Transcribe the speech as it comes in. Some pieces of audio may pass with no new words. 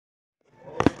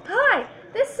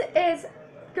is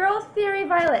Girl Theory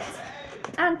Violet,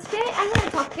 and today I'm going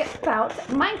to talk about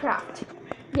Minecraft.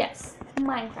 Yes,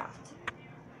 Minecraft.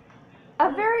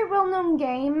 A very well-known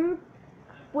game,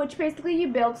 which basically you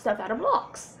build stuff out of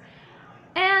blocks.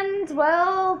 And,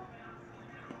 well,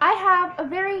 I have a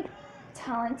very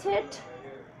talented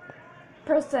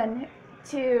person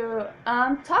to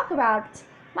talk about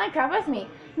Minecraft with me.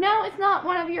 No, it's not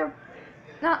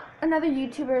not another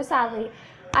YouTuber, sadly.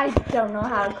 I don't know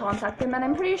how to contact them, and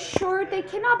I'm pretty sure they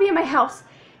cannot be in my house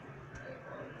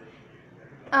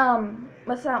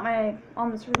without my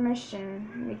mom's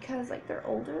permission, because like they're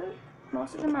older.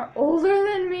 Most of them are older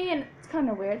than me, and it's kind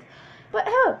of weird. But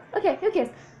oh, okay, who cares?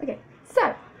 Okay,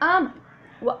 so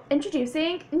well,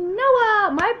 introducing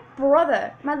Noah, my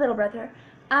brother, my little brother,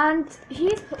 and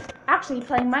he's actually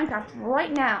playing Minecraft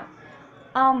right now.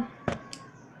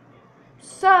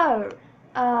 So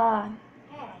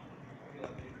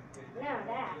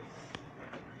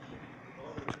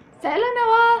hello,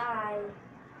 Noah. Hi.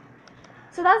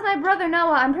 So that's my brother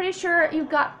Noah. I'm pretty sure you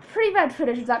got pretty bad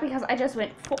footage of that because I just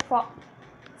went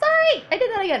Sorry, I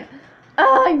did that again.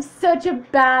 Oh, I'm such a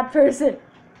bad person.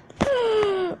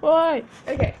 Why?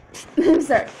 Okay, I'm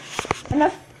sorry. I'm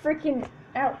not freaking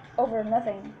out over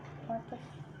nothing. What the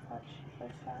fudge?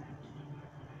 What's that?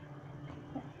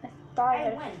 I thought I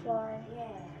had a fly.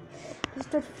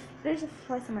 Yeah. There's a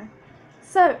fly somewhere.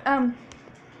 So,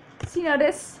 so you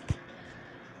notice,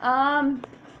 I'm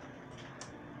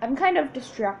kind of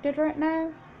distracted right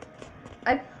now.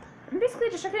 I'm basically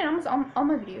distracted in almost all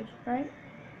my videos, right?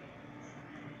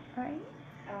 Right?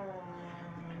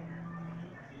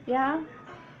 Yeah?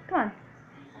 Come on.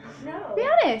 No. Be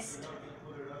honest.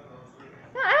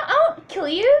 No, I won't kill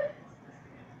you.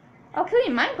 I'll kill you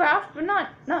in Minecraft, but not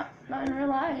in real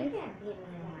life. You can't beat me in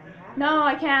Minecraft. No,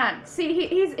 I can't. See,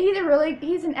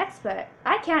 he's an expert.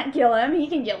 I can't kill him. He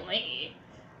can kill me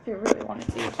if he really wanted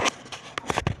to.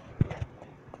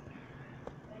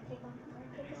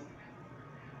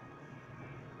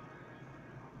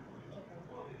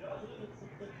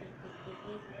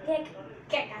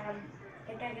 Get at him.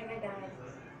 Get.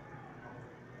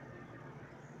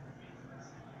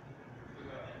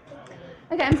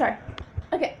 Okay, I'm sorry.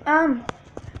 Okay,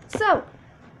 so,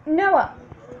 Noah,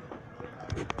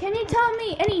 can you tell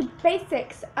me any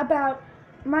basics about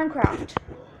Minecraft?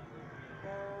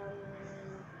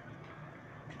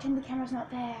 Pretend the camera's not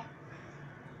there.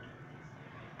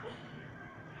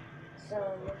 So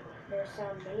there's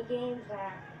some mini games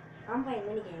that I'm playing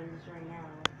mini games right now.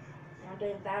 And I'm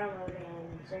doing battle mode,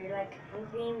 and so you're like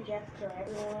Hunger Games, you have to kill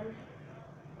everyone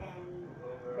and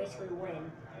basically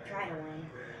win. Try to win.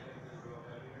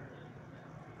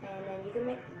 And then you can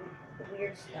make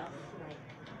weird stuff, like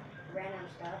random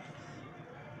stuff.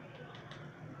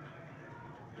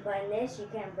 But in this, you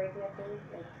can't break nothing.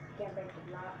 Like, you can't break the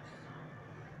blocks.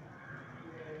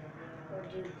 Or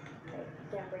you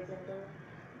can't break nothing.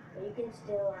 But you can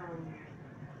still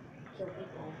kill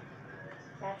people.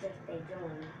 That's if they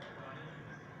join.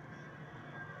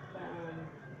 But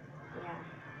yeah.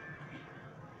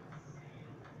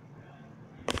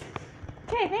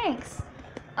 Okay, thanks.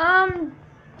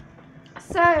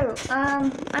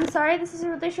 I'm sorry, this is a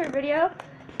really short video.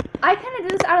 I kind of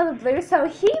did this out of the blue, so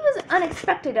he was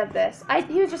unexpected of this.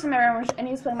 He was just in my room and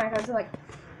he was playing Minecraft, so I'm like,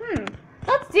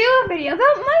 let's do a video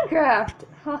about Minecraft.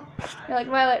 Huh. You're like,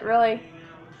 Violet, really?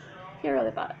 You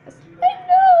really thought of this? I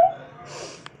know!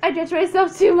 I judge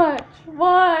myself too much.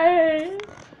 Why?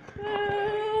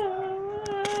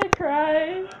 I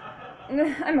cry.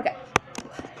 I'm okay.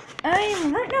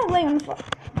 I'm right now laying on the floor,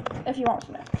 if you want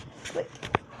to know. Wait.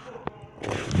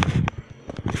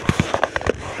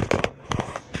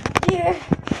 Yeah.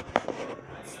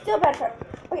 Still bad for it.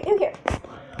 Okay, in here.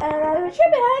 And there's a tree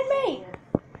behind me.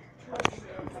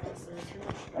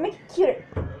 Let me make it cuter.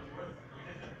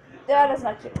 That's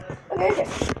not cute. Okay.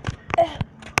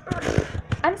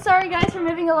 I'm sorry guys for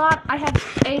moving a lot. I have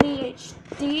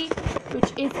ADHD,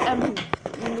 which is a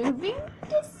moving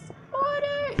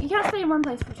disorder. You can't stay in one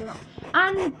place for too long.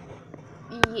 And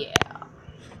yeah.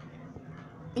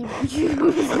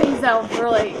 You space out for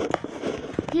like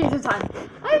periods of time.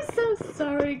 I'm so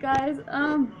sorry guys.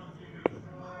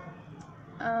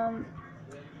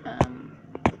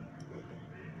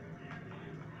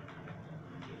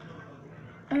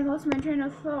 I lost my train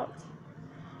of thought.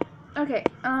 Okay,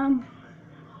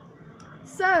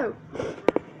 so,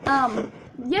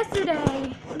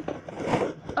 yesterday,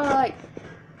 or like,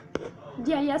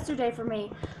 yeah, yesterday for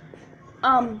me,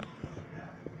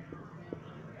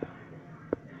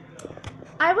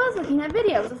 I was looking at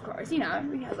videos, of course, you know,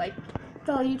 because, like,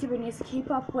 fellow YouTuber needs to keep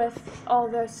up with all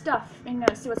their stuff, you know,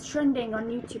 see what's trending on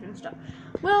YouTube and stuff.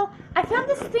 Well, I found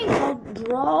this thing called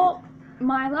Draw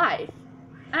My Life,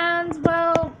 and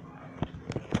well,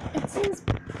 it seems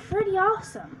pretty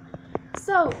awesome.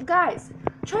 So, guys,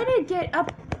 try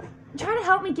to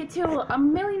help me get to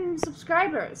 1 million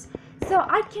subscribers so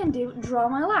I can do Draw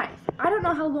My Life. I don't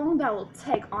know how long that will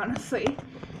take, honestly.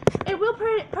 It will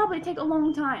probably take a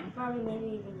long time. Probably maybe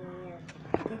even a year.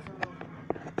 It takes a long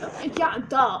time. Yeah,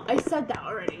 duh. I said that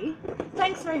already.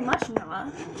 Thanks very much,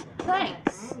 Noah.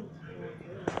 Thanks.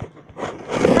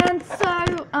 And so,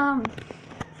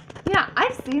 yeah,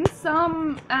 I've seen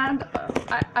some, and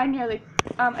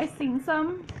I've seen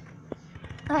some,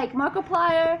 like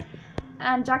Markiplier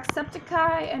and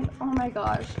Jacksepticeye, and oh my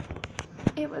gosh,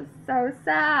 it was so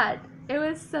sad. It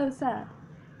was so sad.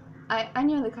 I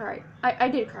nearly cried. I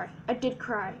did cry. I did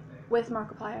cry with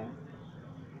Markiplier.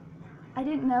 I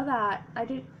didn't know that. I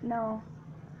didn't know.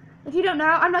 If you don't know,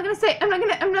 I'm not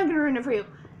gonna ruin it for you.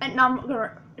 And no, I'm not gonna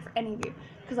ruin it for any of you.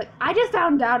 Because like I just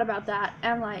found out about that,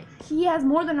 and like he has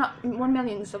more than 1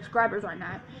 million subscribers right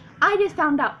now. I just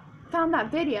found that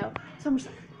video, so I'm just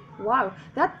like, wow,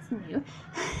 that's new.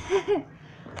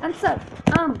 And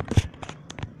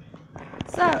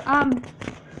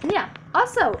yeah.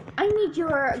 Also, I need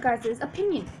your guys'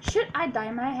 opinion. Should I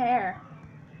dye my hair?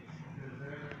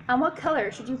 And what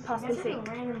color should you possibly That's think?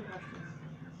 a random question.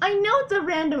 I know it's a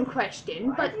random question,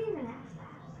 Why but did you even ask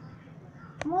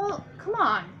that? well, come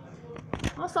on.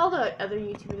 Also, all the other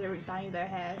YouTubers are dyeing their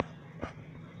hair.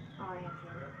 Oh, yeah,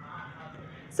 sure.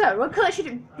 So, what color should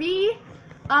it be?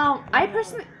 I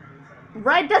personally,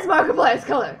 red. That's Markiplier's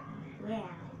color. Yeah.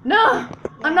 No,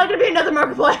 I'm not gonna be another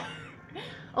Markiplier.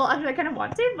 Well, actually, I kind of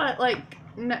want to, but like,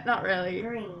 not really.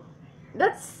 Green.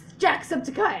 That's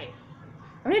Jacksepticeye.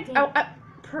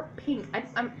 Pink.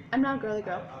 I'm not a girly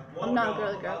girl. I'm not a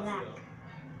girly girl. Black.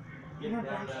 You know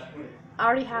black. I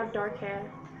already have dark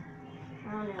hair.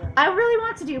 I don't know. I really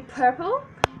want to do purple,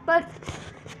 but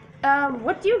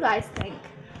what do you guys think?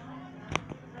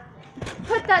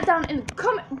 Put that down in the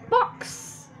comment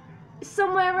box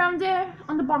somewhere around there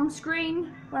on the bottom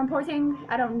screen where I'm pointing.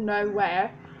 I don't know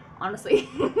where, honestly,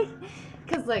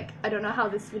 because like I don't know how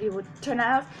this video would turn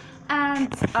out.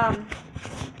 And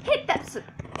hit that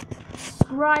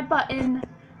subscribe button,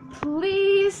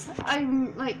 please.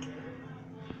 I'm like,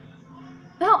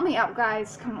 help me out,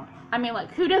 guys. Come on. I mean,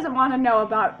 like, who doesn't want to know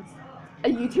about a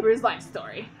YouTuber's life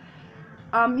story?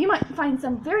 You might find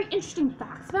some very interesting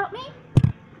facts about me,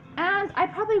 and I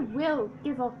probably will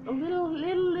give a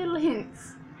little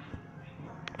hints.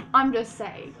 I'm just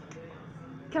saying.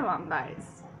 Come on,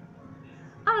 guys.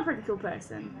 I'm a pretty cool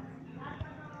person.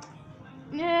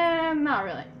 Yeah, not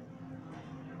really.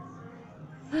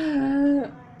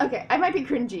 Okay, I might be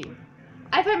cringy.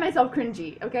 I find myself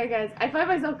cringy, okay guys? I find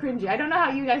myself cringy. I don't know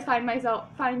how you guys find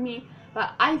me,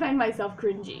 but I find myself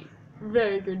cringy.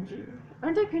 Very cringy.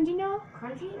 Aren't I cringy now?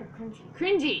 Crunchy or crunchy?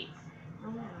 Cringy. I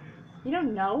don't know. You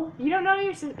don't know? You don't know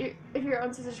if your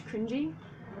own sister's cringy?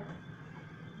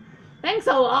 Thanks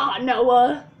a lot,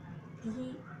 Noah.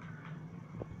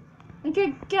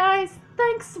 Okay, guys,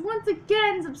 thanks once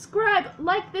again. Subscribe,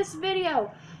 like this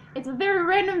video. It's a very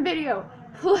random video.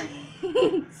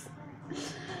 Please.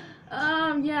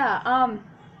 Yeah,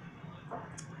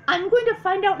 I'm going to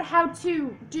find out how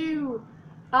to do,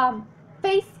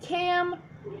 face cam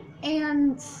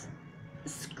and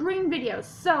screen videos.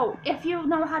 So, if you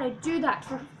know how to do that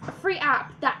for a free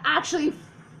app that actually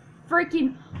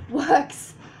freaking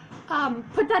works,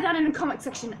 put that down in the comment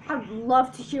section. I would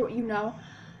love to hear what you know.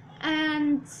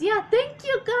 And, yeah, thank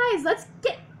you guys. Let's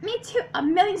get me to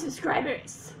 1 million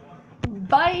subscribers.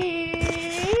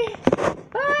 Bye.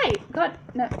 Bye. God,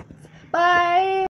 no. Bye.